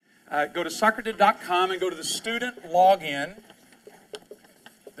go to socrative.com and go to the student login.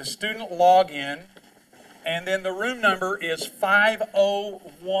 The student login. And then the room number is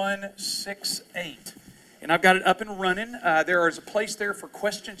 50168. And I've got it up and running. There is a place there for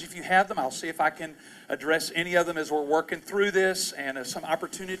questions if you have them. I'll see if I can address any of them as we're working through this, and some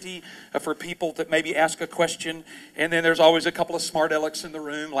opportunity for people to maybe ask a question. And then there's always a couple of smart alecks in the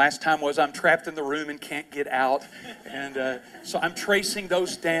room. Last time was I'm trapped in the room and can't get out. And so I'm tracing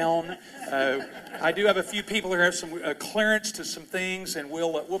those down. I do have a few people who have some clearance to some things, and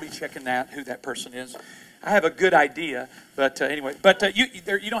we'll be checking that, who that person is. I have a good idea, but anyway. But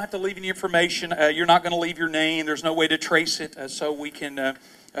you don't have to leave any information. You're not going to leave your name. There's no way to trace it, so you can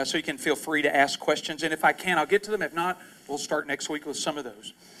feel free to ask questions. And if I can, I'll get to them. If not, we'll start next week with some of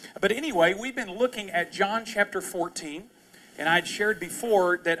those. But anyway, we've been looking at John chapter 14, and I'd shared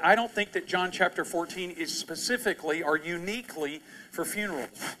before that I don't think that John chapter 14 is specifically or uniquely for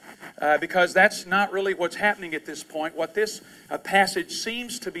funerals, because that's not really what's happening at this point. What this passage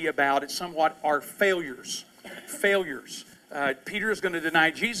seems to be about, it's somewhat our failures. Peter is going to deny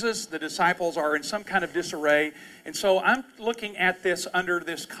Jesus. The disciples are in some kind of disarray. And so I'm looking at this under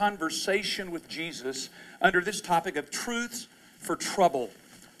this conversation with Jesus, under this topic of truths for trouble.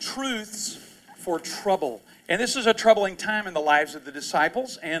 Truths for trouble. And this is a troubling time in the lives of the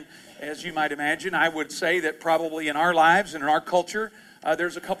disciples. And as you might imagine, I would say that probably in our lives and in our culture,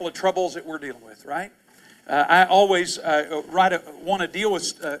 there's a couple of troubles that we're dealing with, right? I always want to deal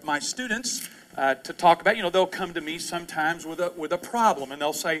with my students to talk about. They'll come to me sometimes with a problem, and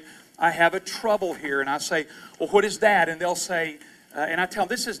they'll say, I have a trouble here. And I say, well, what is that? And they'll say, and I tell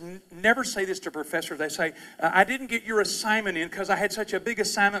them, never say this to professors. They say, I didn't get your assignment in because I had such a big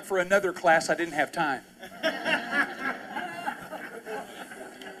assignment for another class I didn't have time.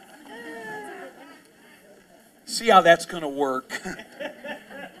 See how that's going to work.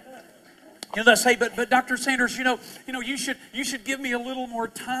 They'll say, but Dr. Sanders, you should give me a little more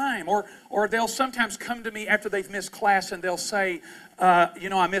time. Or they'll sometimes come to me after they've missed class and they'll say,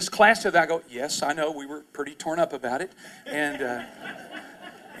 I missed class today. I go, yes, I know. We were pretty torn up about it. And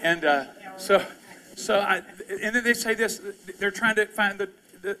then they say this. They're trying to find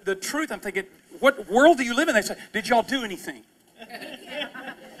the truth. I'm thinking, what world do you live in? They say, did y'all do anything?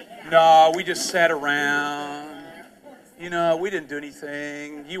 No, we just sat around. We didn't do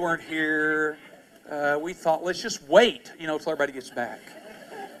anything. You weren't here. We thought, let's just wait, till everybody gets back.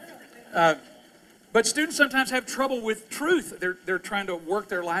 But students sometimes have trouble with truth. They're trying to work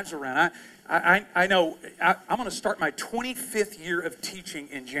their lives around. I know I'm going to start my 25th year of teaching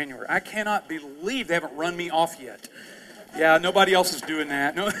in January. I cannot believe they haven't run me off yet. Yeah, nobody else is doing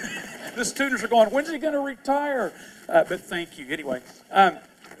that. No, the students are going, when's he going to retire? But thank you. Anyway.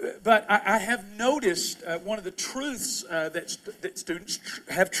 But I have noticed one of the truths that students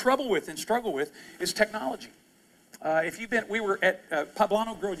have trouble with and struggle with is technology. We were at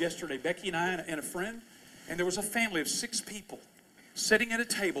Poblano Grill yesterday, Becky and I and a friend, and there was a family of 6 people sitting at a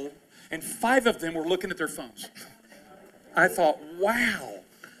table, and 5 of them were looking at their phones. I thought, wow,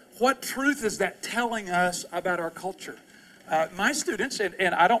 what truth is that telling us about our culture? My students,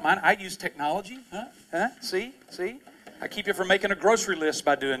 and I don't mind, I use technology. See? I keep you from making a grocery list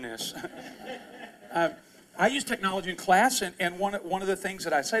by doing this. I use technology in class, and one of the things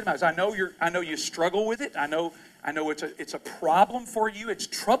that I say to them is, I know you struggle with it. I know it's a problem for you. It's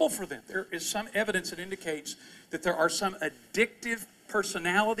trouble for them. There is some evidence that indicates that there are some addictive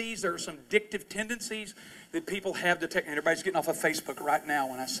personalities. There are some addictive tendencies that people have to take. Everybody's getting off of Facebook right now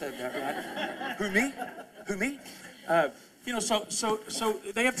when I said that, right? Who me? So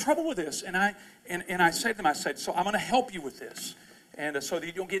they have trouble with this, and I said to them, so I'm going to help you with this, and so that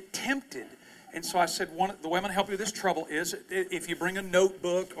you don't get tempted. And so I said, the way I'm going to help you with this trouble is if you bring a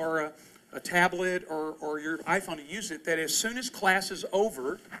notebook or a tablet or your iPhone to use it, that as soon as class is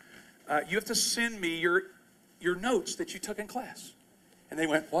over, you have to send me your notes that you took in class. And they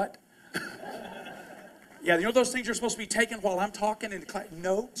went, what? Yeah, those things are supposed to be taken while I'm talking in class,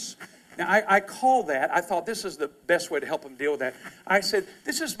 notes. Now, I call that, I thought this is the best way to help them deal with that. I said,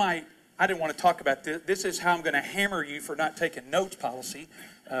 I didn't want to talk about this. This is how I'm going to hammer you for not taking notes policy,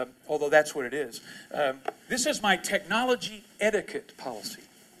 although that's what it is. This is my technology etiquette policy.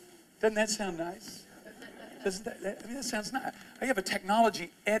 Doesn't that sound nice? That sounds nice. I have a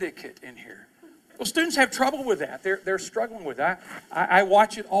technology etiquette in here. Well, students have trouble with that. They're struggling with that. I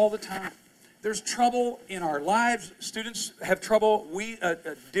watch it all the time. There's trouble in our lives. Students have trouble. We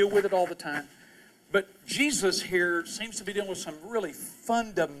deal with it all the time. But Jesus here seems to be dealing with some really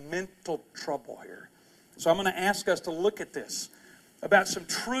fundamental trouble here. So I'm going to ask us to look at this, about some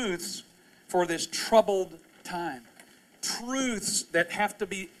truths for this troubled time. Truths that have to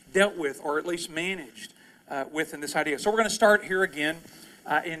be dealt with or at least managed with in this idea. So we're going to start here again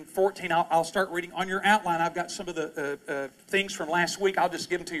in 14. I'll start reading. On your outline, I've got some of the things from last week. I'll just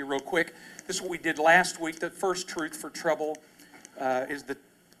give them to you real quick. This is what we did last week. The first truth for trouble is the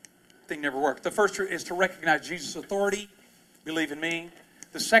thing never worked. The first truth is to recognize Jesus' authority. Believe in me.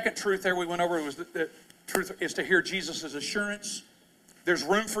 The second truth there we went over was the truth is to hear Jesus' assurance. There's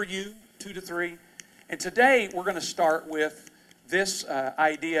room for you, 2 to 3. And today we're going to start with this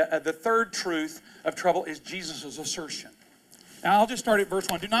idea. The third truth of trouble is Jesus' assertion. Now I'll just start at verse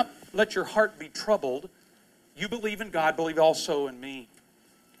 1. Do not let your heart be troubled. You believe in God, believe also in me.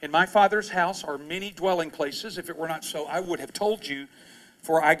 In my Father's house are many dwelling places. If it were not so, I would have told you.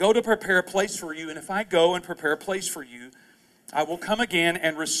 For I go to prepare a place for you. And if I go and prepare a place for you, I will come again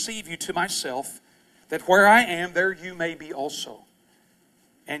and receive you to myself, that where I am, there you may be also.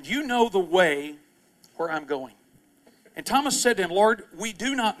 And you know the way where I'm going. And Thomas said to him, Lord, we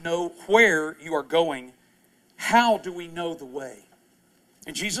do not know where you are going. How do we know the way?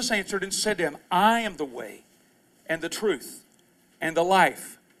 And Jesus answered and said to him, I am the way and the truth and the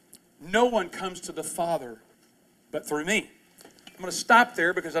life. No one comes to the Father but through me. I'm going to stop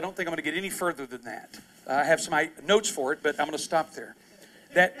there because I don't think I'm going to get any further than that. I have some notes for it, but I'm going to stop there.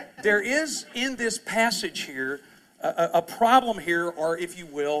 That there is in this passage here a problem here, or if you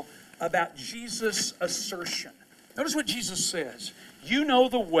will, about Jesus' assertion. Notice what Jesus says. You know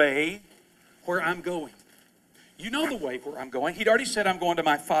the way where I'm going. You know the way where I'm going. He'd already said, I'm going to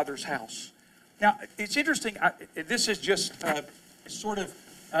my Father's house. Now, it's interesting. This is just sort of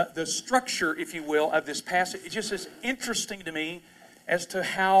the structure, if you will, of this passage. It just is interesting to me as to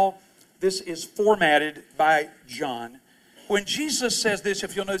how this is formatted by John. When Jesus says this,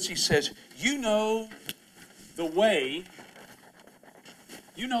 if you'll notice, he says, you know the way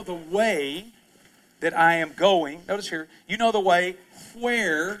that I am going. Notice here, you know the way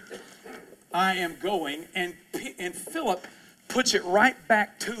where I am going. And Philip puts it right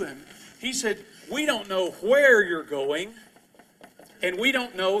back to him. He said, we don't know where you're going, and we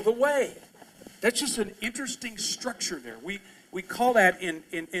don't know the way. That's just an interesting structure there. We call that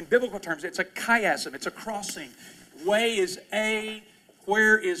in biblical terms, it's a chiasm, it's a crossing. Way is A,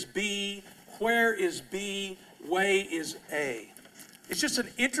 where is B, where is B, way is A. It's just an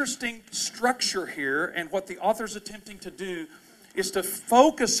interesting structure here, and what the author's attempting to do is to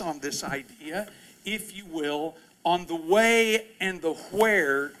focus on this idea, if you will, on the way and the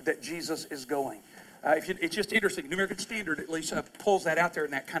where that Jesus is going. It's just interesting. New American Standard at least pulls that out there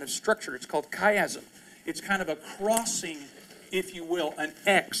in that kind of structure. It's called chiasm. It's kind of a crossing, if you will, an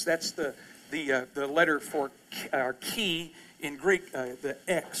X. That's the letter for key in Greek, the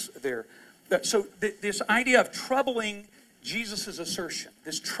X there. So this idea of troubling Jesus' assertion,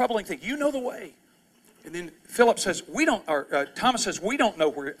 this troubling thing, you know the way. And then Philip says, Thomas says, we don't know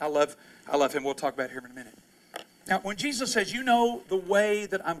where. I love him. We'll talk about it here in a minute. Now, when Jesus says, you know the way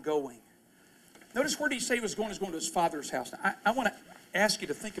that I'm going, notice where did he say he was going? He's going to his Father's house. Now, I want to ask you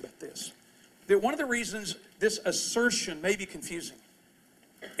to think about this. That one of the reasons this assertion may be confusing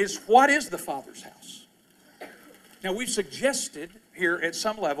is, what is the Father's house? Now, we've suggested here at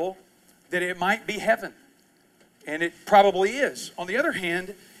some level that it might be heaven. And it probably is. On the other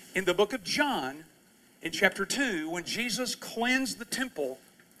hand, in the book of John, in chapter 2, when Jesus cleansed the temple,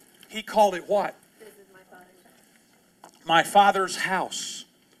 he called it what? This is my Father's house. My Father's house.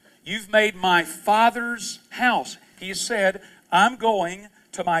 You've made my Father's house. He said, I'm going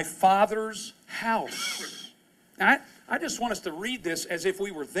to my Father's house. Now, I just want us to read this as if we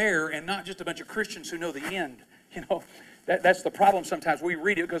were there and not just a bunch of Christians who know the end. You know, that's the problem sometimes. We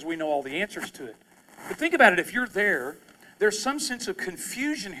read it because we know all the answers to it. But think about it. If you're there, there's some sense of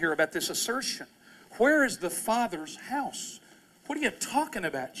confusion here about this assertion. Where is the Father's house? What are you talking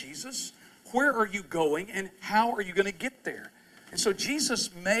about, Jesus? Where are you going, and how are you going to get there? And so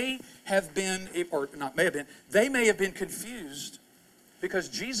Jesus may have been, or not may have been, they may have been confused because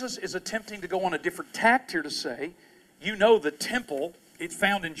Jesus is attempting to go on a different tact here to say, you know the temple, it's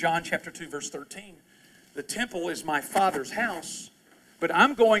found in John chapter 2, verse 13. The temple is my Father's house, but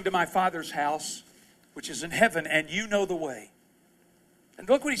I'm going to my Father's house, which is in heaven, and you know the way. And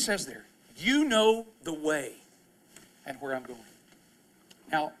look what he says there. You know the way and where I'm going.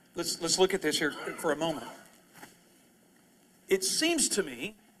 Now, let's look at this here for a moment. It seems to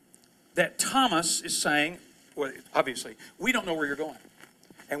me that Thomas is saying, well, obviously, we don't know where you're going,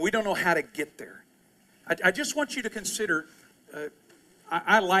 and we don't know how to get there. I just want you to consider,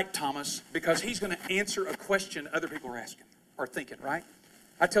 I like Thomas because he's going to answer a question other people are asking or thinking, right?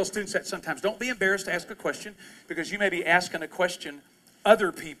 I tell students that sometimes. Don't be embarrassed to ask a question because you may be asking a question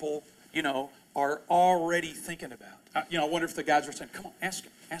other people, are already thinking about. I wonder if the guys were saying, come on, ask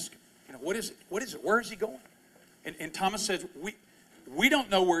him. What is it? What is it? Where is he going? And Thomas says, we don't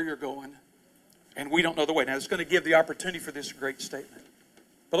know where you're going, and we don't know the way. Now, it's going to give the opportunity for this great statement.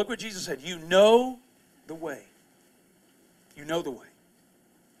 But look what Jesus said. You know the way. You know the way.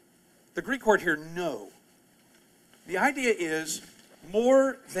 The Greek word here, know. The idea is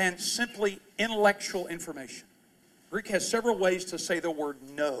more than simply intellectual information. Greek has several ways to say the word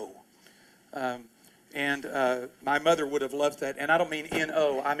know. My mother would have loved that. And I don't mean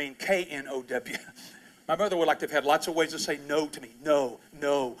N-O, I mean K-N-O-W. My mother would like to have had lots of ways to say no to me. No,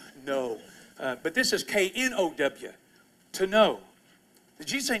 no, no. But this is K-N-O-W, to know.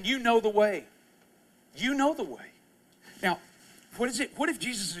 Jesus saying, you know the way. You know the way. Now, what is it? What if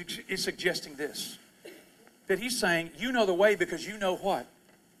Jesus is suggesting this? That he's saying, you know the way because you know what?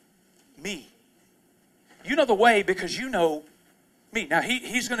 Me. You know the way because you know me. Now,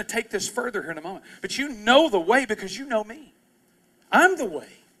 he's going to take this further here in a moment. But you know the way because you know me. I'm the way.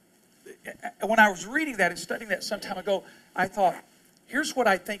 When I was reading that and studying that some time ago, I thought, here's what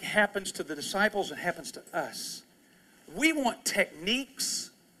I think happens to the disciples and happens to us. We want techniques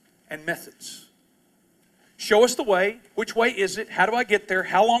and methods. Show us the way. Which way is it? How do I get there?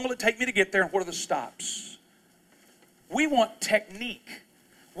 How long will it take me to get there? And what are the stops? We want technique.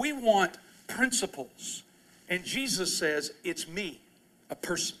 We want principles. And Jesus says, it's me, a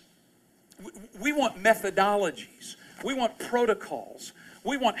person. We want methodologies. We want protocols.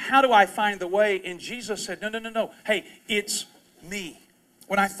 We want, how do I find the way? And Jesus said, no. Hey, it's me.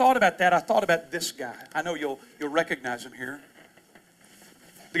 When I thought about that, I thought about this guy. I know you'll recognize him here.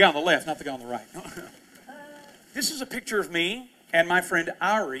 The guy on the left, not the guy on the right. This is a picture of me and my friend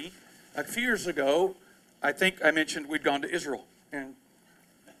Ari. A few years ago, I think I mentioned we'd gone to Israel. And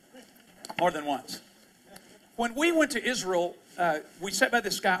more than once. When we went to Israel, we sat by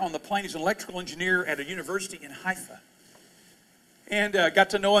this guy on the plane. He's an electrical engineer at a university in Haifa. And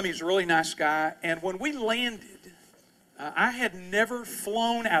got to know him. He's a really nice guy. And when we landed, I had never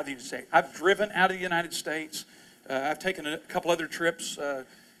flown out of the United States. I've driven out of the United States. I've taken a couple other trips. I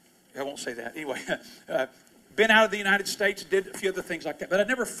won't say that. Anyway, been out of the United States, did a few other things like that. But I'd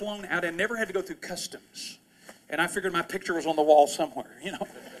never flown out and never had to go through customs. And I figured my picture was on the wall somewhere,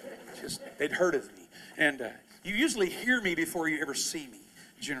 Just, they'd heard of me. And you usually hear me before you ever see me,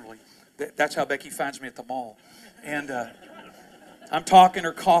 generally. That's how Becky finds me at the mall. And I'm talking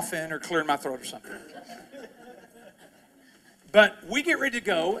or coughing or clearing my throat or something. But we get ready to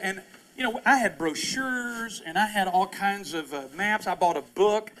go, and, I had brochures, and I had all kinds of maps. I bought a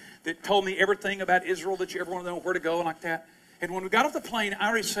book that told me everything about Israel that you ever want to know, where to go and like that. And when we got off the plane,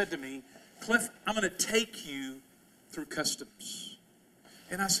 Ari said to me, Cliff, I'm going to take you through customs.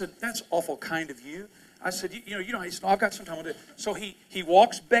 And I said, that's awful kind of you. I said, I've got some time to do it. So he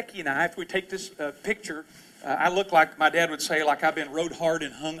walks Becky and I, after we take this picture, I look like my dad would say, like I've been rode hard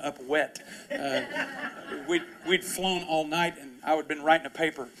and hung up wet. We'd flown all night, and I would have been writing a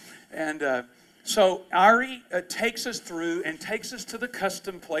paper. And so Ari takes us through and takes us to the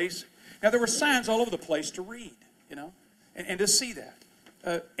custom place. Now, there were signs all over the place to read, and to see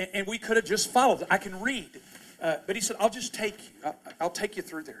that. And we could have just followed. I can read. But he said, I'll just take you. I'll take you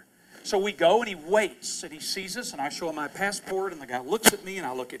through there. So we go, and he waits, and he sees us, and I show him my passport, and the guy looks at me, and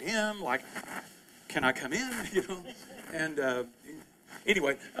I look at him like, can I come in? And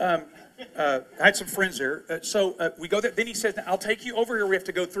anyway, I had some friends there. So we go there. Then he says, I'll take you over here. We have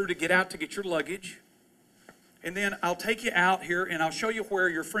to go through to get out to get your luggage. And then I'll take you out here, and I'll show you where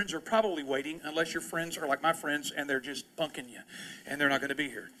your friends are probably waiting, unless your friends are like my friends, and they're just bunking you, and they're not going to be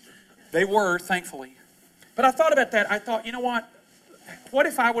here. They were, thankfully. But I thought about that. I thought, you know what? What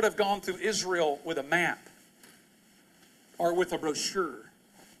if I would have gone through Israel with a map or with a brochure?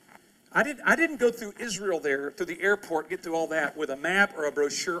 I didn't go through Israel there, through the airport, get through all that with a map or a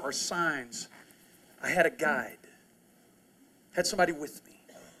brochure or signs. I had a guide. Had somebody with me.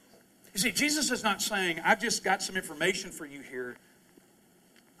 You see, Jesus is not saying, I've just got some information for you here.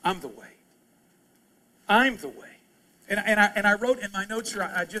 I'm the way. I'm the way. And I wrote in my notes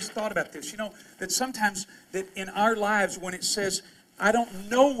here, I just thought about this, that sometimes that in our lives when it says, I don't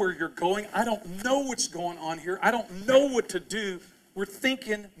know where you're going, I don't know what's going on here, I don't know what to do, we're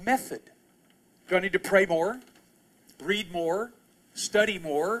thinking method. Do I need to pray more, read more, study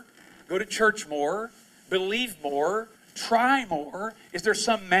more, go to church more, believe more, try more? Is there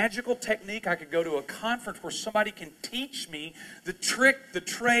some magical technique? I could go to a conference where somebody can teach me the trick, the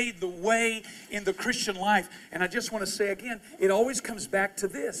trade, the way in the Christian life. And I just want to say again, it always comes back to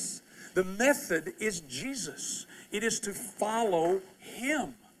this. The method is Jesus. It is to follow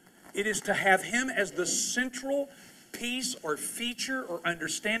Him. It is to have Him as the central piece or feature or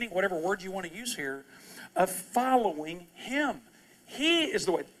understanding, whatever word you want to use here, of following Him. He is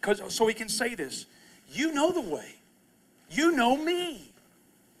the way. So He can say this, you know the way. You know me.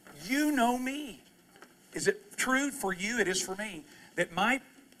 You know me. Is it true for you? It is for me. That my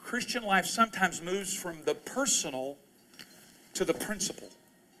Christian life sometimes moves from the personal to the principle.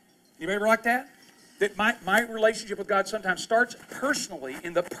 You ever like that? That my relationship with God sometimes starts personally,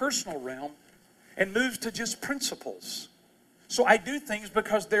 in the personal realm, and moves to just principles. So I do things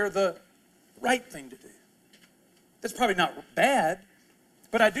because they're the right thing to do. That's probably not bad,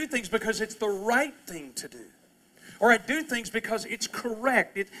 but I do things because it's the right thing to do. Or I do things because it's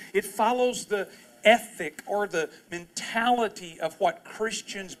correct. It follows the ethic or the mentality of what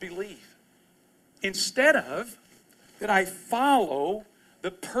Christians believe. Instead of that I follow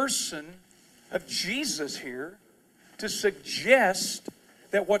the person of Jesus here to suggest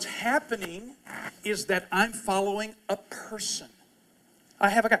that what's happening is that I'm following a person. I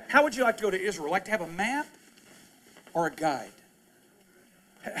have a guide. How would you like to go to Israel? Like to have a map or a guide?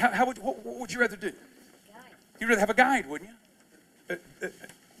 What would you rather do? You'd rather have a guide, wouldn't you?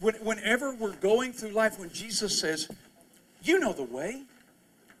 Whenever we're going through life, when Jesus says, you know the way,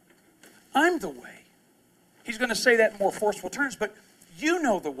 I'm the way. He's going to say that in more forceful terms, but you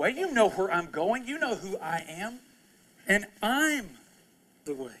know the way. You know where I'm going. You know who I am. And I'm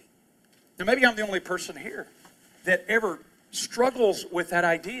the way. Now, maybe I'm the only person here that ever struggles with that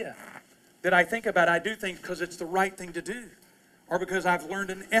idea. That I think about, I do things because it's the right thing to do. Or because I've learned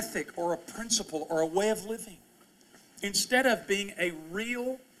an ethic or a principle or a way of living. Instead of being a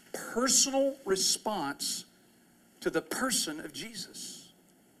real personal response to the person of Jesus.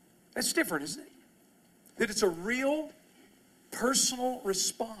 That's different, isn't it? That it's a real personal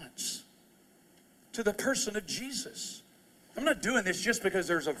response to the person of Jesus. I'm not doing this just because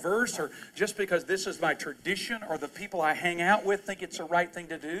there's a verse or just because this is my tradition or the people I hang out with think it's the right thing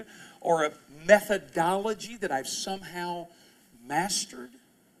to do or a methodology that I've somehow mastered.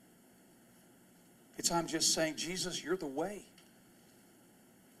 I'm just saying, Jesus, you're the way.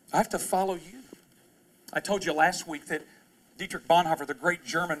 I have to follow you. I told you last week that Dietrich Bonhoeffer, the great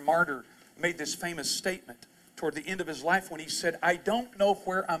German martyr, made this famous statement toward the end of his life when he said, I don't know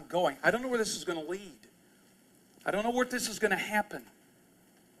where I'm going. I don't know where this is going to lead. I don't know where this is going to happen.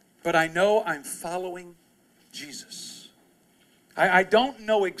 But I know I'm following Jesus. I don't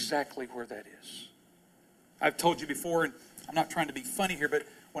know exactly where that is. I've told you before, and I'm not trying to be funny here, but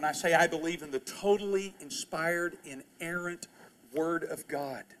when I say I believe in the totally inspired, inerrant Word of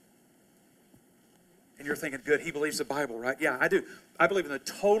God. And you're thinking, good, he believes the Bible, right? Yeah, I do. I believe in the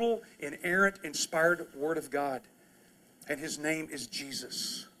total, inerrant, inspired Word of God. And His name is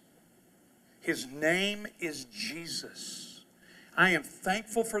Jesus. His name is Jesus. I am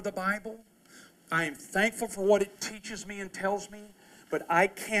thankful for the Bible. I am thankful for what it teaches me and tells me. But I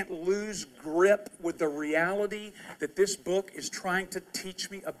can't lose grip with the reality that this book is trying to teach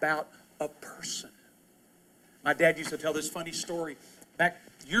me about a person. My dad used to tell this funny story back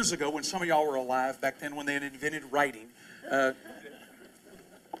years ago when some of y'all were alive, back then when they had invented writing.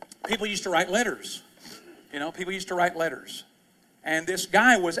 People used to write letters. You know, people used to write letters. And this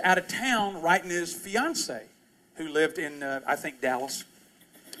guy was out of town writing his fiancée, who lived in, I think, Dallas.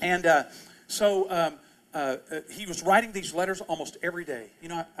 And he was writing these letters almost every day. You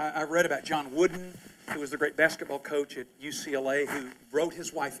know, I read about John Wooden, who was the great basketball coach at UCLA, who wrote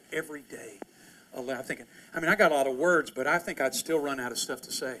his wife every day. I'm thinking, I got a lot of words, but I think I'd still run out of stuff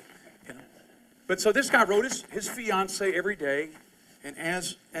to say. You know? But so this guy wrote his fiancée every day, and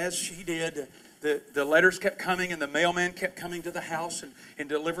as she did, the letters kept coming, and the mailman kept coming to the house and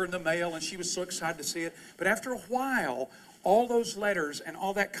delivering the mail, and she was so excited to see it. But after a while, all those letters and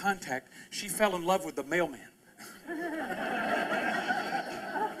all that contact, she fell in love with the mailman.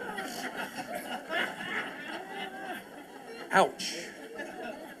 Ouch.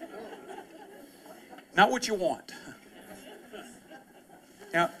 Not what you want.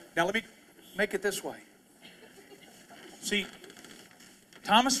 Now let me make it this way. See,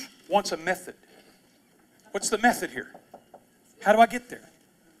 Thomas wants a method. What's the method here? How do I get there?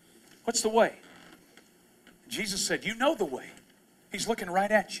 What's the way? Jesus said, you know the way. He's looking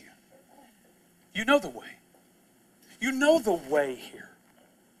right at you. You know the way. You know the way here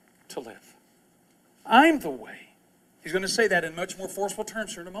to live. I'm the way. He's going to say that in much more forceful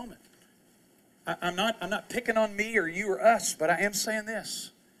terms here in a moment. I'm not picking on me or you or us, but I am saying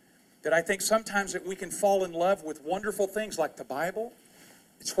this, that I think sometimes that we can fall in love with wonderful things like the Bible.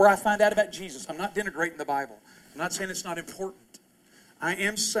 It's where I find out about Jesus. I'm not denigrating the Bible. I'm not saying it's not important. I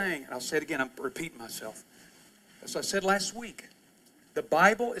am saying, and I'll say it again, I'm repeating myself. As I said last week, the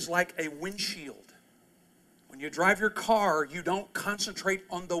Bible is like a windshield. When you drive your car, you don't concentrate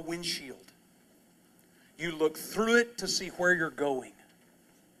on the windshield. You look through it to see where you're going.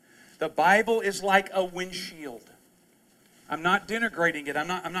 The Bible is like a windshield. I'm not denigrating it. I'm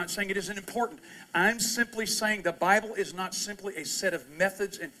not saying it isn't important. I'm simply saying the Bible is not simply a set of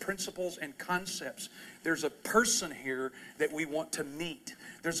methods and principles and concepts. There's a person here that we want to meet.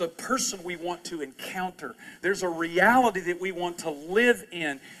 There's a person we want to encounter. There's a reality that we want to live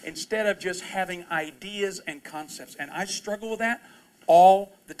in instead of just having ideas and concepts. And I struggle with that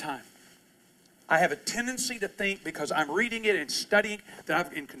all the time. I have a tendency to think because I'm reading it and studying that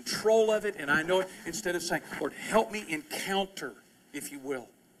I'm in control of it and I know it, instead of saying, Lord, help me encounter, if you will,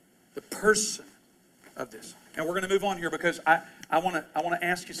 the person of this. And we're going to move on here because I want to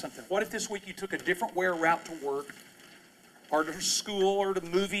ask you something. What if this week you took a different route to work or to school or to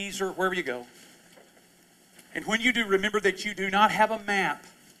movies or wherever you go? And when you do, remember that you do not have a map,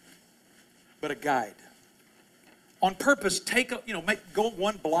 but a guide. On purpose, go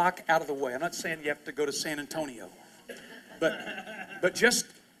one block out of the way. I'm not saying you have to go to San Antonio. But just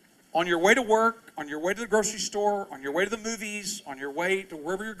on your way to work, on your way to the grocery store, on your way to the movies, on your way to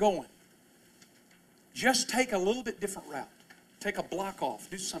wherever you're going, just take a little bit different route. Take a block off.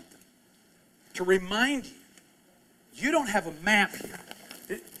 Do something. To remind you, you don't have a map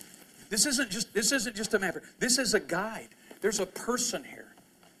here. This isn't just a map here. This is a guide. There's a person here,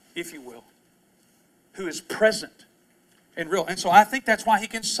 if you will, who is present and real. And so I think that's why he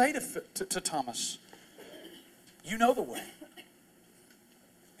can say to Thomas, you know the way.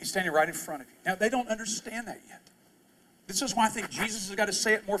 He's standing right in front of you. Now, they don't understand that yet. This is why I think Jesus has got to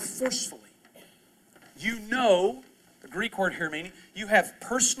say it more forcefully. You know, the Greek word here meaning, you have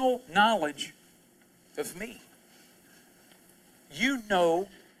personal knowledge of me. You know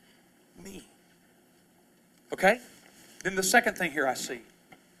me. Okay? Then the second thing here I see.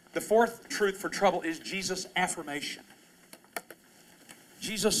 The fourth truth for trouble is Jesus' affirmation.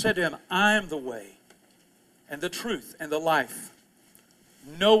 Jesus said to him, I am the way and the truth and the life.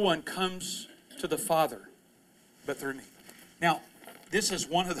 No one comes to the Father but through me. Now, this is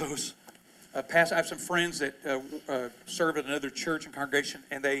one of those I have some friends that serve at another church and congregation,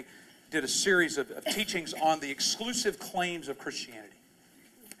 and they did a series of teachings on the exclusive claims of Christianity.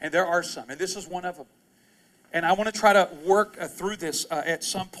 And there are some, and this is one of them. And I want to try to work through this at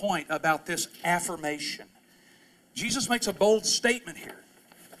some point about this affirmation. Jesus makes a bold statement here.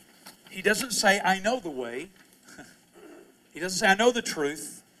 He doesn't say, I know the way. He doesn't say, I know the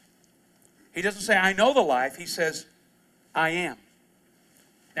truth. He doesn't say, I know the life. He says, I am.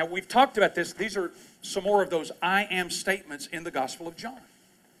 Now, we've talked about this. These are some more of those I am statements in the Gospel of John.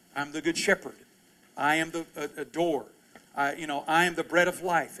 I'm the good shepherd. I am the door. I am the bread of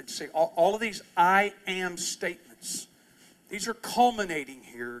life. And see, all of these I am statements, these are culminating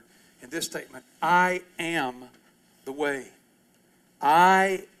here in this statement. I am the way.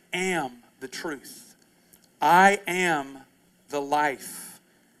 I am the truth. I am the life.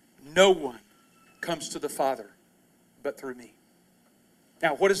 No one comes to the Father but through me.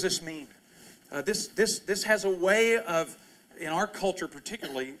 Now, what does this mean? This has a way of, in our culture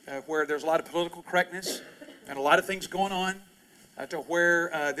particularly, where there's a lot of political correctness and a lot of things going on, to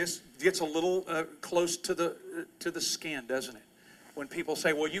where this gets a little close to the skin, doesn't it? When people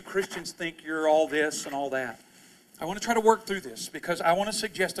say, well, you Christians think you're all this and all that. I want to try to work through this because I want to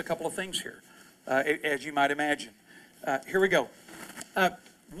suggest a couple of things here, as you might imagine. Here we go.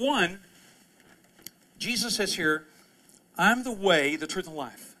 One, Jesus says here, I'm the way, the truth, and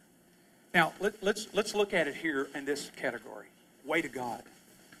life. Now, let's look at it here in this category. Way to God.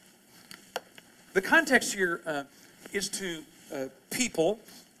 The context here is to people,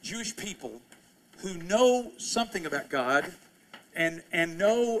 Jewish people, who know something about God and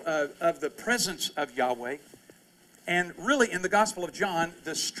know of the presence of Yahweh. And really, in the Gospel of John,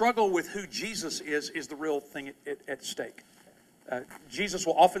 the struggle with who Jesus is the real thing at stake. Jesus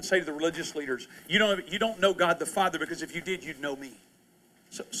will often say to the religious leaders, you don't know God the Father, because if you did, you'd know me.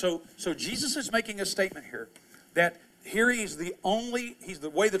 So Jesus is making a statement here that here he's the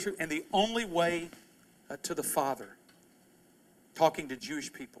way, the truth, and the only way to the Father, talking to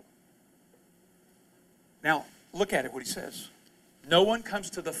Jewish people. Now, look at it, what he says. No one comes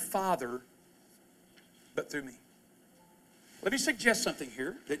to the Father but through me. Let me suggest something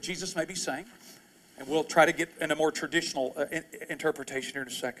here that Jesus may be saying, and we'll try to get in a more traditional interpretation here in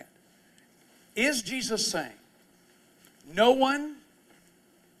a second. Is Jesus saying, no one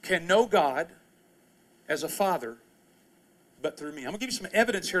can know God as a Father but through me? I'm going to give you some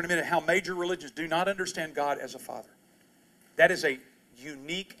evidence here in a minute how major religions do not understand God as a Father. That is a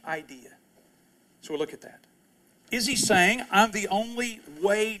unique idea. So we'll look at that. Is he saying, I'm the only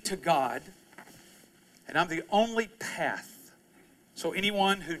way to God, and I'm the only path? So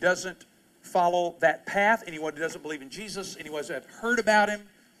anyone who doesn't follow that path, anyone who doesn't believe in Jesus, anyone who hasn't heard about him,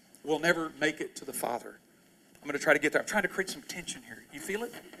 will never make it to the Father. I'm going to try to get there. I'm trying to create some tension here. You feel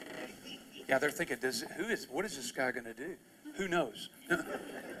it? Yeah, they're thinking, what is this guy going to do? Who knows?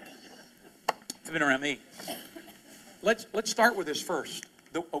 It's been around me. Let's start with this first,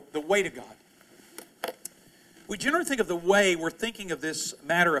 the way to God. We generally think of the way, we're thinking of this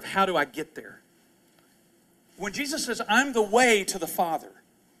matter of how do I get there? When Jesus says, I'm the way to the Father,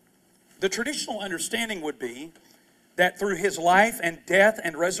 the traditional understanding would be that through his life and death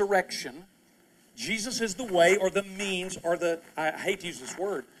and resurrection, Jesus is the way or the means or I hate to use this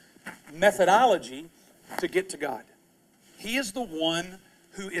word, methodology to get to God. He is the one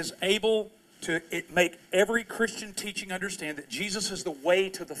who is able to make every Christian teaching understand that Jesus is the way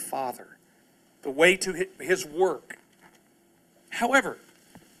to the Father, the way to his work. However,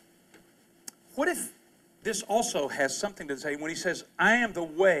 what if this also has something to say when he says, I am the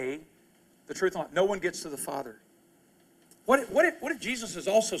way, the truth, and life. No one gets to the Father. What if Jesus is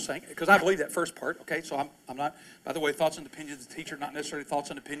also saying, because I believe that first part, okay, so I'm not, by the way, thoughts and opinions of the teacher, not necessarily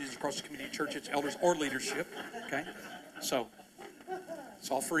thoughts and opinions across the community, church, its elders, or leadership, okay? So, it's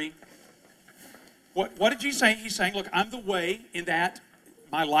all free. What did Jesus say? He's saying, look, I'm the way in that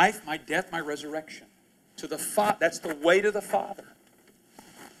my life, my death, my resurrection. To the Father, that's the way to the Father.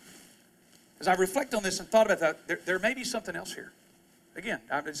 As I reflect on this and thought about that, there may be something else here. Again,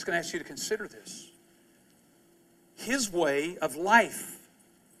 I'm just going to ask you to consider this. His way of life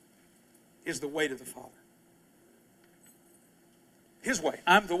is the way to the Father. His way.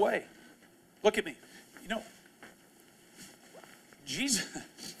 I'm the way. Look at me. You know, Jesus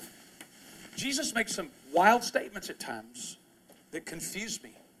makes some wild statements at times that confuse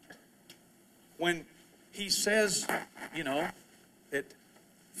me. When he says, you know, that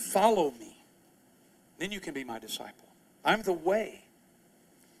follow me, then you can be my disciple. I'm the way.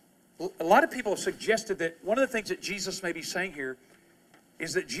 A lot of people have suggested that one of the things that Jesus may be saying here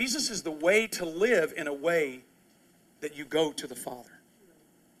is that Jesus is the way to live in a way that you go to the Father.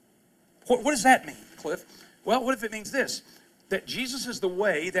 What does that mean, Cliff? Well, what if it means this? That Jesus is the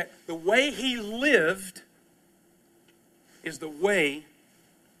way, that the way he lived is the way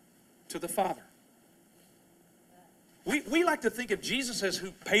to the Father. We like to think of Jesus as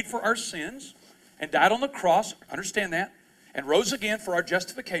who paid for our sins and died on the cross, understand that, and rose again for our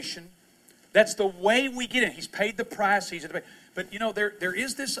justification. That's the way we get in. He's paid the price. But you know, there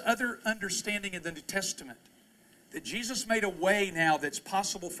is this other understanding in the New Testament that Jesus made a way now that's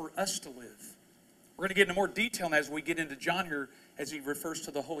possible for us to live. We're going to get into more detail now as we get into John here as he refers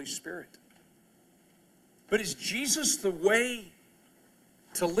to the Holy Spirit. But is Jesus the way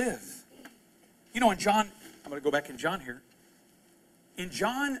to live? You know, in John, I'm going to go back in John here. In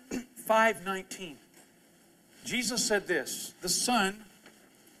John 5:19, Jesus said this, the Son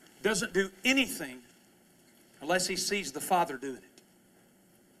doesn't do anything unless he sees the Father doing it.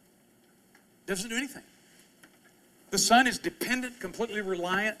 Doesn't do anything. The Son is dependent, completely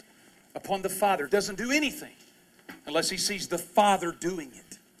reliant upon the Father. Doesn't do anything unless he sees the Father doing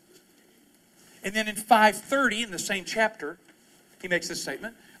it. And then in 5:30, in the same chapter, he makes this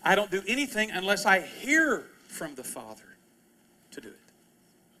statement, I don't do anything unless I hear from the Father to do it.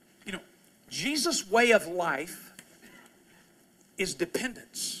 You know, Jesus' way of life is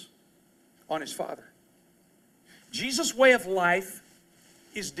dependence on his Father. Jesus' way of life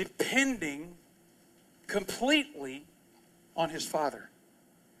is depending completely on his Father.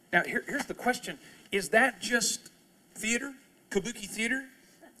 Now, here's the question. Is that just theater, kabuki theater?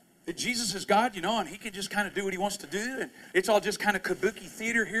 That Jesus is God, you know, and he can just kind of do what he wants to do, and it's all just kind of kabuki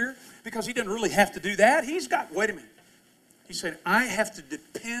theater here? Because he doesn't really have to do that. He's got, wait a minute. He said, I have to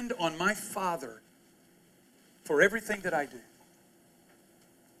depend on my Father for everything that I do.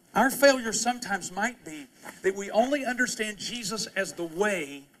 Our failure sometimes might be that we only understand Jesus as the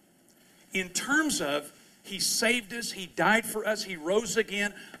way in terms of he saved us, he died for us, he rose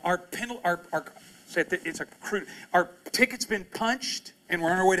again. Our ticket's been punched and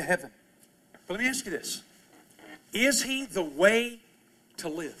we're on our way to heaven. But let me ask you this. Is he the way to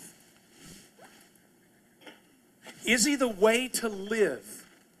live? Is he the way to live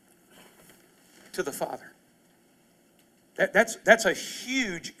to the Father? That's a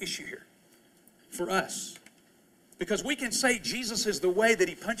huge issue here for us. Because we can say Jesus is the way, that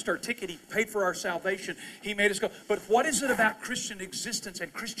he punched our ticket, he paid for our salvation, he made us go. But what is it about Christian existence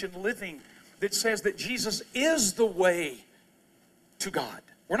and Christian living that says that Jesus is the way to God?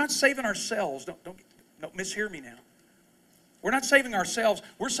 We're not saving ourselves. Don't mishear me now. We're not saving ourselves.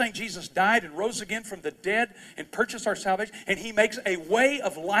 We're saying Jesus died and rose again from the dead and purchased our salvation, and he makes a way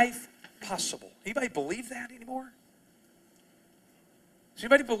of life possible. Anybody believe that anymore?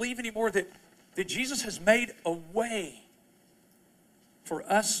 Does anybody believe anymore that Jesus has made a way for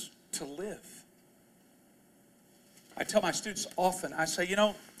us to live? I tell my students often, I say,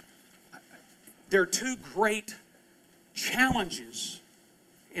 there are two great challenges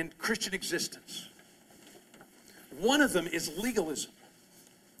in Christian existence. One of them is legalism,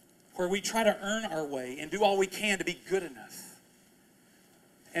 where we try to earn our way and do all we can to be good enough.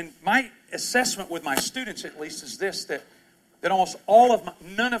 And my assessment with my students, at least, is this, that almost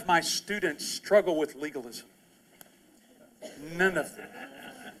none of my students struggle with legalism. None of them.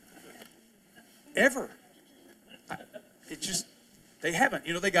 Ever. They haven't.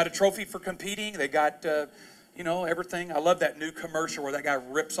 They got a trophy for competing. They got, everything. I love that new commercial where that guy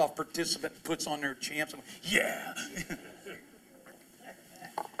rips off participant and puts on their champs. Yeah.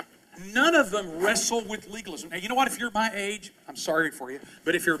 None of them wrestle with legalism. Now, you know what? If you're my age, I'm sorry for you,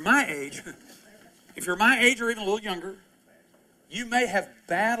 but if you're my age or even a little younger, you may have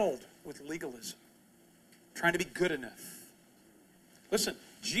battled with legalism, trying to be good enough. Listen,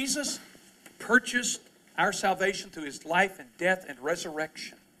 Jesus purchased our salvation through his life and death and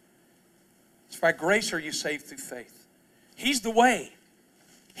resurrection. It's by grace are you saved through faith. He's the way.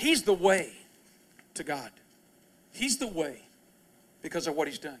 He's the way to God. He's the way because of what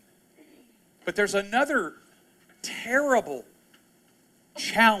he's done. But there's another terrible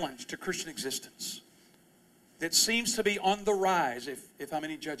challenge to Christian existence that seems to be on the rise, if I'm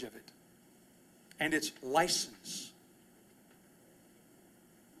any judge of it. And it's license.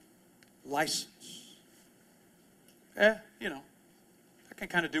 License. I can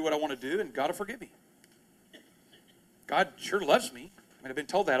kind of do what I want to do, and God will forgive me. God sure loves me. I've been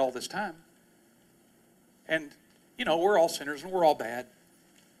told that all this time. And, we're all sinners, and we're all bad.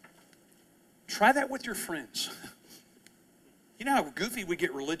 Try that with your friends. You know how goofy we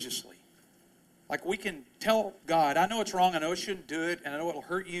get religiously. Like we can tell God, I know it's wrong, I know I shouldn't do it, and I know it'll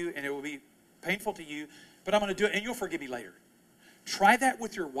hurt you, and it will be painful to you, but I'm going to do it, and you'll forgive me later. Try that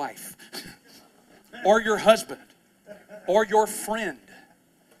with your wife, or your husband, or your friend,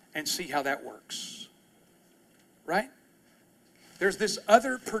 and see how that works. Right? There's this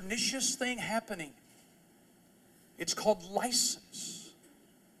other pernicious thing happening. It's called license.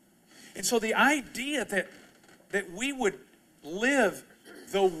 And so the idea that we would live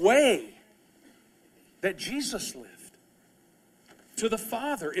the way that Jesus lived to the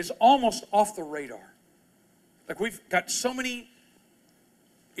Father is almost off the radar. Like we've got so many,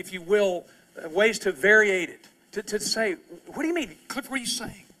 if you will, ways to variate it. To say, what do you mean? Cliff, what are you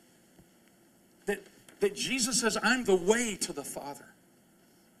saying? That Jesus says, I'm the way to the Father.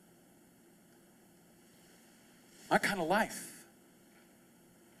 My kind of life.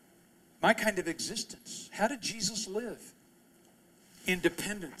 My kind of existence. How did Jesus live? In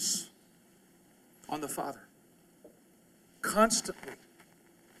dependence on the Father. Constantly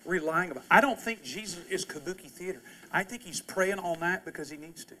relying on it. I don't think Jesus is kabuki theater. I think he's praying all night because he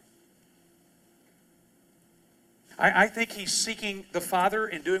needs to. I think he's seeking the Father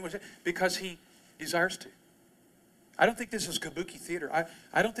and doing what because he desires to. I don't think this is kabuki theater.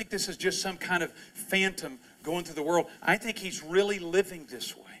 I don't think this is just some kind of phantom going through the world. I think he's really living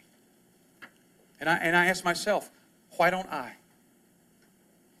this way. And I ask myself, why don't I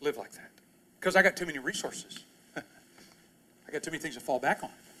live like that? Because I got too many resources. I got too many things to fall back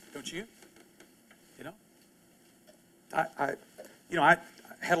on. Don't you? I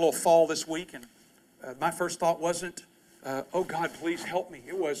had a little fall this week, and my first thought wasn't, oh God, please help me.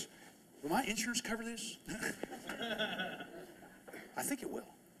 It was, will my insurance cover this? I think it will.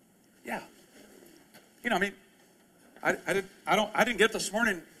 Yeah. I didn't get up this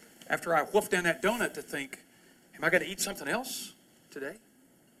morning after I wolfed down that donut to think, am I going to eat something else today?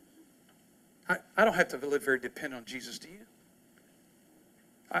 I don't have to live very dependent on Jesus, do you?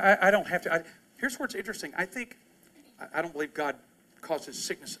 I don't have to. Here's where it's interesting. I don't believe God causes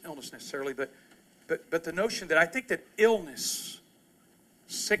sickness, illness necessarily, but the notion that I think that illness,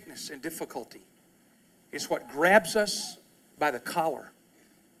 sickness, and difficulty is what grabs us by the collar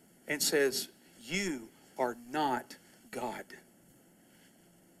and says, you are not God.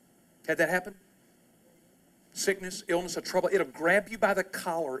 Had that happen? Sickness, illness, or trouble, it'll grab you by the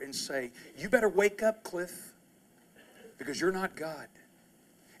collar and say, you better wake up, Cliff, because you're not God.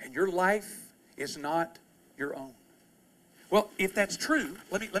 And your life is not your own. Well, if that's true,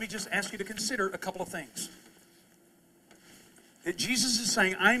 let me just ask you to consider a couple of things. That Jesus is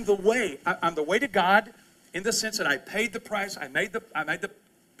saying, I'm the way. I'm the way to God in the sense that I paid the price, I made the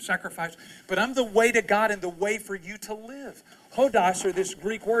sacrifice, but I'm the way to God and the way for you to live. Hodos, or this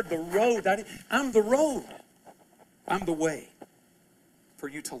Greek word, the road. I'm the road. I'm the way for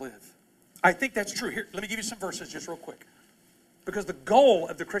you to live. I think that's true. Here, let me give you some verses just real quick. Because the goal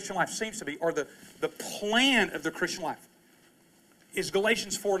of the Christian life seems to be, or the plan of the Christian life, is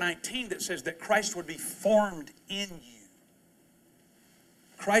Galatians 4:19 that says that Christ would be formed in you.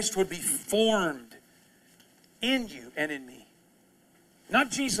 Christ would be formed in you and in me. Not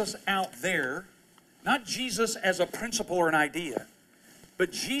Jesus out there, not Jesus as a principle or an idea,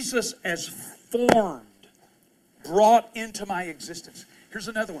 but Jesus as formed, brought into my existence. Here's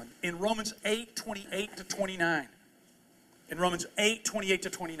another one. In Romans 8:28-29. In Romans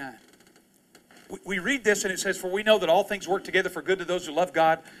 8:28-29. We read this and it says, "For we know that all things work together for good to those who love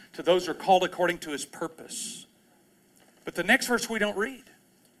God, to those who are called according to His purpose." But the next verse we don't read.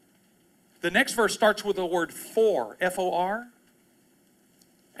 The next verse starts with the word for, F-O-R.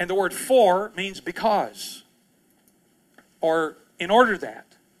 And the word for means because, or in order that.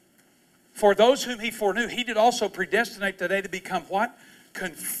 For those whom He foreknew, He did also predestinate today to become what?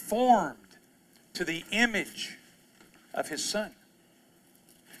 Conformed to the image of His Son.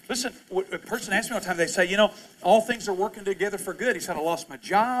 Listen, a person asked me one time, they say, all things are working together for good. He said, I lost my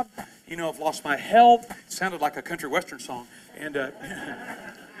job. I've lost my health. It sounded like a country western song. And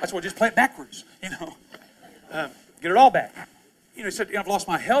that's why just play it backwards, get it all back. He said, I've lost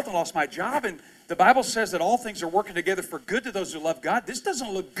my health and lost my job. And the Bible says that all things are working together for good to those who love God. This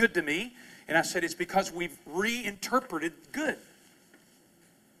doesn't look good to me. And I said, it's because we've reinterpreted good.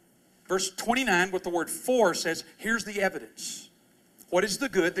 Verse 29 with the word for says, here's the evidence. What is the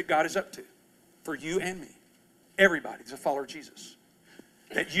good that God is up to for you and me? Everybody that's a follower of Jesus.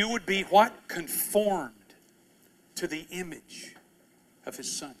 That you would be what? Conformed to the image of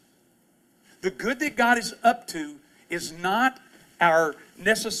His Son. The good that God is up to is not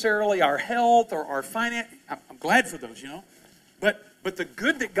necessarily our health or our finance. I'm glad for those, But the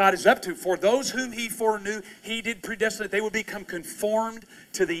good that God is up to, for those whom He foreknew, He did predestinate. They would become conformed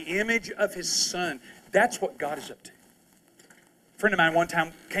to the image of His Son. That's what God is up to. A friend of mine one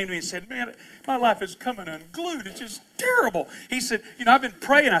time came to me and said, man, my life is coming unglued. It's just terrible. He said, I've been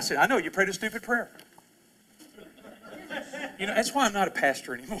praying. I said, I know, you prayed a stupid prayer. That's why I'm not a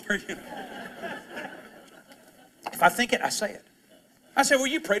pastor anymore. If I think it, I say it. I said, well,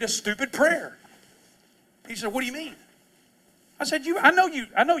 you prayed a stupid prayer. He said, what do you mean? I said, I know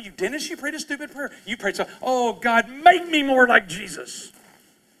you, Dennis, you prayed a stupid prayer. You prayed so, oh, God, make me more like Jesus.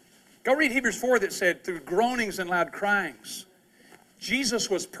 Go read Hebrews 4 that said, through groanings and loud cryings, Jesus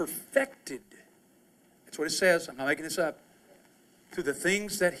was perfected. That's what it says. I'm not making this up. Through the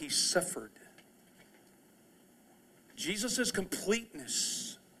things that He suffered. Jesus'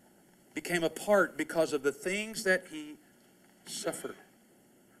 completeness became a part because of the things that He suffered.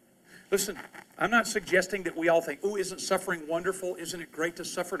 Listen, I'm not suggesting that we all think, oh, isn't suffering wonderful? Isn't it great to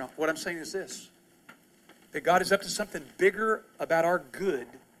suffer? No, what I'm saying is this, that God is up to something bigger about our good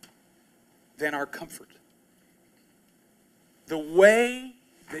than our comfort. The way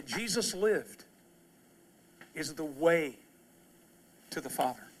that Jesus lived is the way to the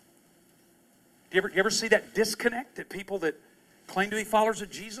Father. Do you ever see that disconnect that people that claim to be followers of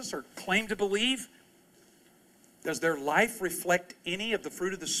Jesus or claim to believe? Does their life reflect any of the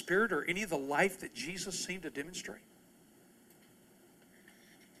fruit of the Spirit or any of the life that Jesus seemed to demonstrate?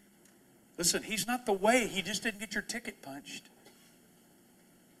 Listen, He's not the way. He just didn't get your ticket punched.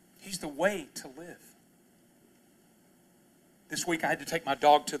 He's the way to live. This week I had to take my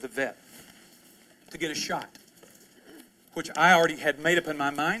dog to the vet to get a shot, which I already had made up in my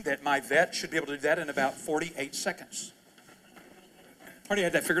mind that my vet should be able to do that in about 48 seconds. I already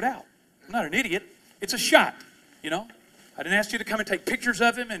had that figured out. I'm not an idiot. It's a shot. I didn't ask you to come and take pictures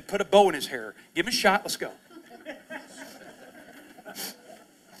of him and put a bow in his hair. Give him a shot. Let's go.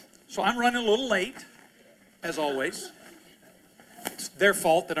 So I'm running a little late, as always. It's their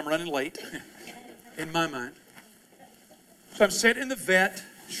fault that I'm running late, in my mind. So I'm sitting in the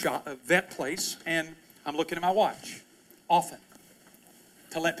vet place, and I'm looking at my watch, often,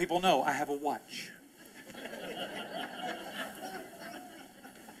 to let people know I have a watch.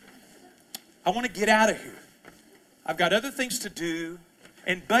 I want to get out of here. I've got other things to do,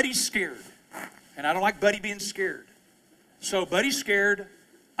 and Buddy's scared. And I don't like Buddy being scared. So Buddy's scared.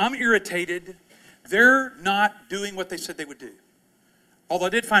 I'm irritated. They're not doing what they said they would do. Although I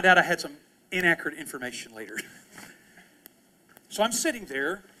did find out I had some inaccurate information later. So I'm sitting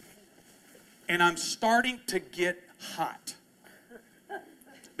there, and I'm starting to get hot.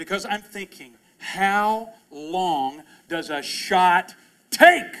 Because I'm thinking, how long does a shot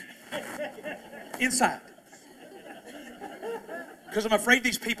take inside? Because I'm afraid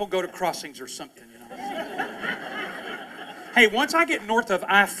these people go to crossings or something, Hey, once I get north of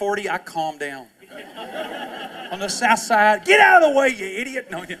I-40, I calm down. On the south side, get out of the way, you idiot.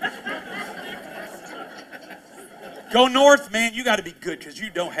 No, Go north, man, you got to be good because you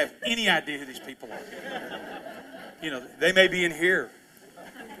don't have any idea who these people are. You know, they may be in here.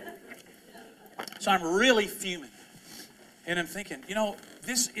 So I'm really fuming. And I'm thinking, you know,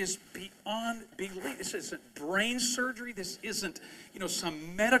 this is beyond belief. This isn't brain surgery. This isn't, you know,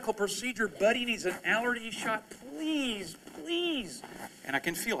 some medical procedure. Buddy needs an allergy shot. Please, please. And I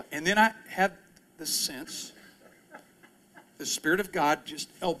can feel it. And then I had the sense, the Spirit of God just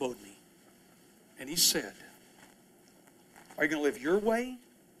elbowed me. And He said, are you going to live your way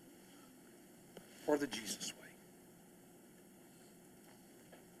or the Jesus way?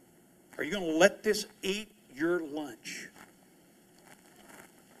 Are you going to let this eat your lunch?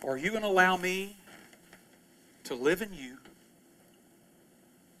 Or are you going to allow me to live in you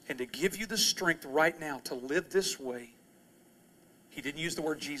and to give you the strength right now to live this way? He didn't use the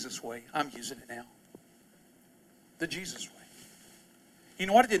word Jesus way. I'm using it now. The Jesus way. You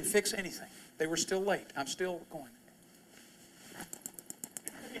know what? It didn't fix anything. They were still late. I'm still going.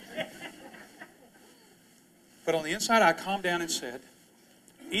 But on the inside, I calmed down and said,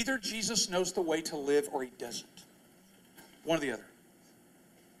 either Jesus knows the way to live or He doesn't. One or the other.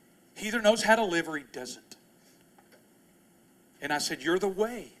 He either knows how to live or He doesn't. And I said, you're the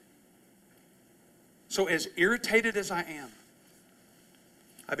way. So as irritated as I am,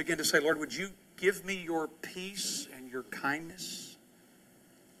 I began to say, Lord, would you give me your peace and your kindness?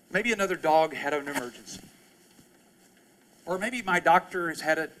 Maybe another dog had an emergency. Or maybe my doctor has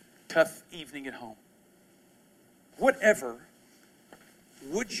had a tough evening at home. Whatever,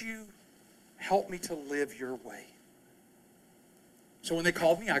 would you help me to live your way? So when they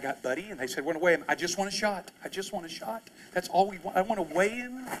called me, I got Buddy, and they said, "Went away. I just want a shot. I just want a shot. That's all we want. I want to weigh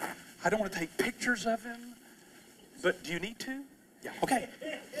him. I don't want to take pictures of him. But do you need to?" Yeah, okay.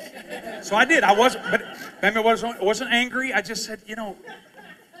 So I did. I wasn't, but I wasn't angry. I just said, you know,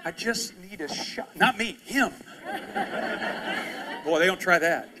 I just need a shot. Not me, him. Boy, they don't try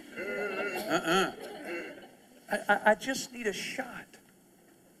that. I just need a shot.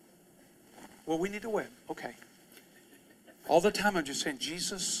 Well, we need to win. Okay. All the time I'm just saying,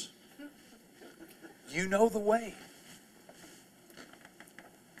 Jesus, you know the way.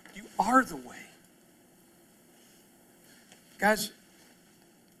 You are the way. Guys,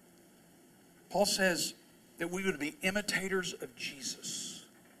 Paul says that we would be imitators of Jesus.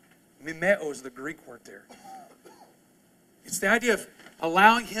 Mimeo is the Greek word there. It's the idea of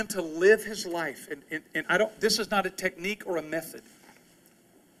allowing Him to live His life. And this is not a technique or a method.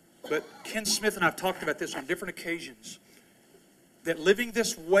 But Ken Smith and I have talked about this on different occasions. That living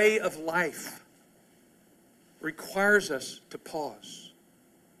this way of life requires us to pause.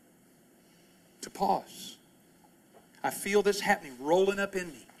 To pause. I feel this happening, rolling up in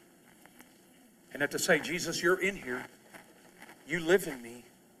me. And I have to say, Jesus, you're in here. You live in me.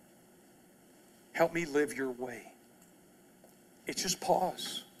 Help me live your way. It's just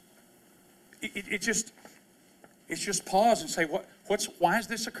pause. It's just pause and say, why is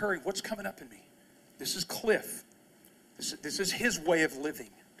this occurring? What's coming up in me? This is Cliff. This is his way of living.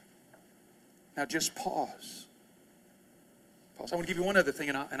 Now just pause. Pause. I want to give you one other thing,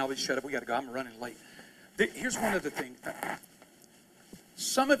 and I'll be shut up. We got to go. I'm running late. Here's one other thing.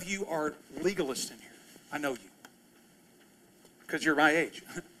 Some of you are legalists in here. I know you. Because you're my age.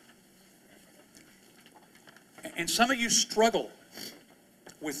 And some of you struggle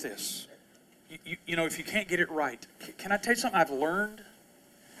with this. You know, if you can't get it right. Can I tell you something I've learned?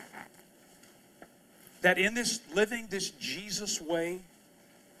 That in this living, this Jesus way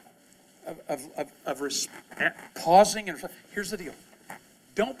of pausing, and here's the deal.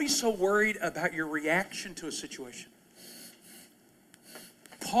 Don't be so worried about your reaction to a situation.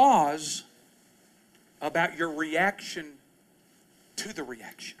 Pause about your reaction to the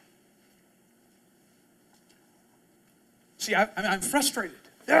reaction. See, I'm frustrated.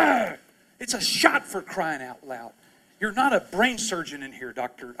 It's a shot, for crying out loud. You're not a brain surgeon in here,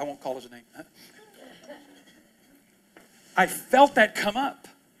 doctor. I won't call his name. I felt that come up.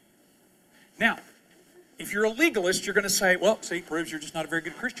 Now, if you're a legalist, you're going to say, well, see, proves you're just not a very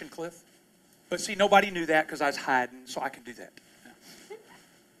good Christian, Cliff. But see, nobody knew that because I was hiding, so I can do that.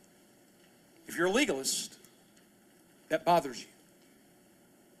 If you're a legalist, that bothers you.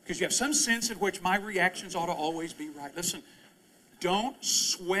 Because you have some sense in which my reactions ought to always be right. Listen, don't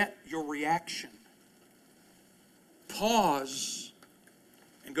sweat your reaction. Pause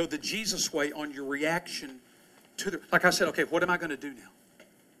and go the Jesus way on your reaction to the... Like I said, okay, what am I going to do now?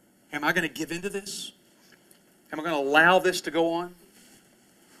 Am I going to give into this? Am I going to allow this to go on?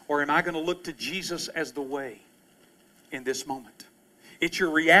 Or am I going to look to Jesus as the way in this moment? It's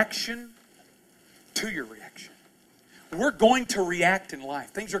your reaction to your reaction. we're going to react in life.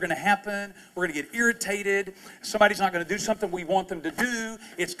 Things are going to happen. We're going to get irritated. Somebody's not going to do something we want them to do.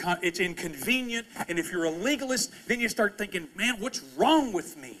 It's inconvenient. And if you're a legalist, then you start thinking, man, what's wrong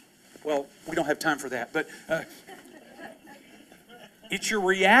with me? Well, we don't have time for that. But it's your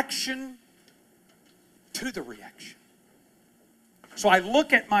reaction to the reaction. So I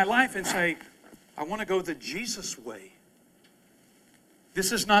look at my life and say, I want to go the Jesus way.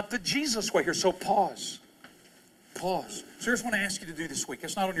 This is not the Jesus way here. So pause. Pause. So here's what I ask you to do this week.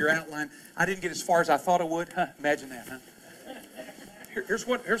 It's not on your outline. I didn't get as far as I thought I would. Huh, imagine that, huh? Here's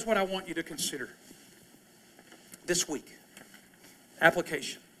what I want you to consider this week.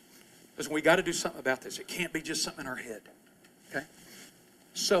 Application. Because we got to do something about this. It can't be just something in our head. Okay?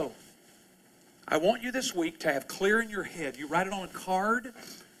 So, I want you this week to have clear in your head. You write it on a card,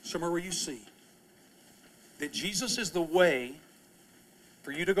 somewhere where you see, that Jesus is the way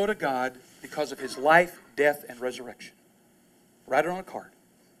for you to go to God because of His life, death, and resurrection. Write it on a card.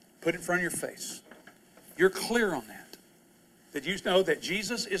 Put it in front of your face. You're clear on that. That you know that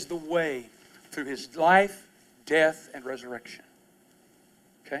Jesus is the way through His life, death, and resurrection.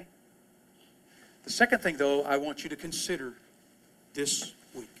 Okay? The second thing, though, I want you to consider this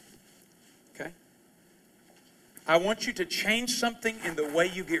week. Okay? I want you to change something in the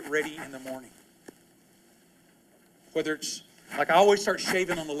way you get ready in the morning. Whether it's, like I always start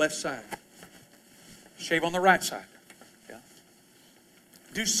shaving on the left side. Shave on the right side. Yeah?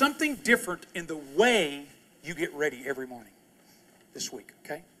 Do something different in the way you get ready every morning this week,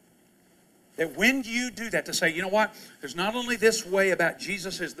 okay? That when you do that, to say, you know what? There's not only this way about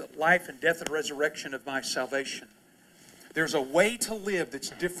Jesus is the life and death and resurrection of my salvation. There's a way to live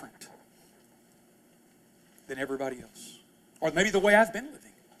that's different than everybody else. Or maybe the way I've been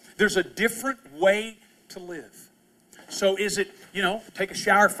living. There's a different way to live. So is it, take a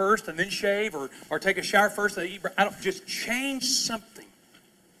shower first and then shave, or take a shower first and then eat? Just change something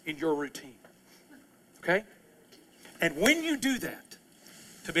in your routine. Okay? And when you do that,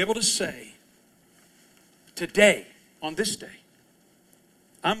 to be able to say, today, on this day,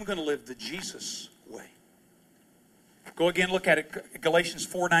 I'm going to live the Jesus way. Go again, look at it. Galatians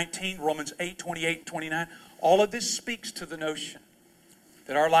 4:19, Romans 8:28 and 29. All of this speaks to the notion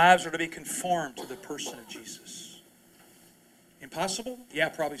that our lives are to be conformed to the person of Jesus. Impossible? Yeah,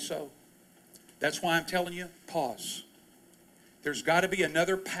 probably so. That's why I'm telling you, pause. There's got to be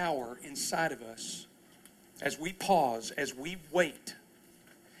another power inside of us as we pause, as we wait,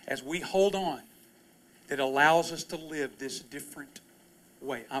 as we hold on, that allows us to live this different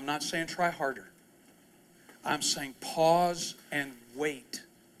way. I'm not saying try harder. I'm saying pause and wait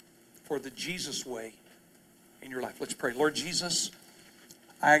for the Jesus way in your life. Let's pray. Lord Jesus,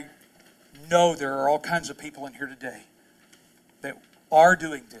 I know there are all kinds of people in here today that are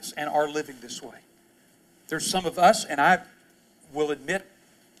doing this and are living this way. There's some of us, and I will admit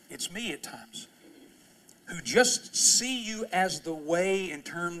it's me at times, who just see you as the way in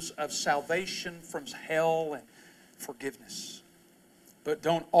terms of salvation from hell and forgiveness, but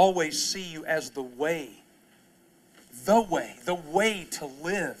don't always see you as the way to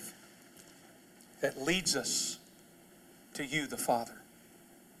live that leads us to you, the Father.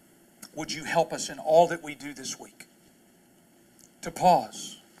 Would you help us in all that we do this week? To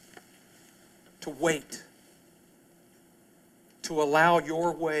pause, to wait, to allow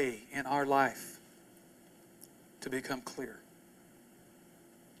your way in our life to become clear.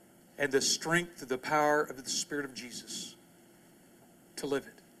 And the strength, the power of the Spirit of Jesus to live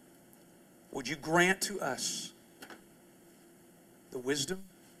it. Would you grant to us the wisdom,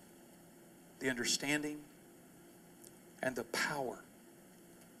 the understanding, and the power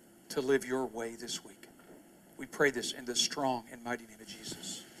to live your way this week? We pray this in the strong and mighty name of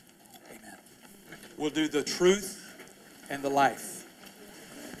Jesus. Amen. We'll do the truth and the life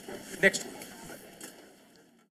next week.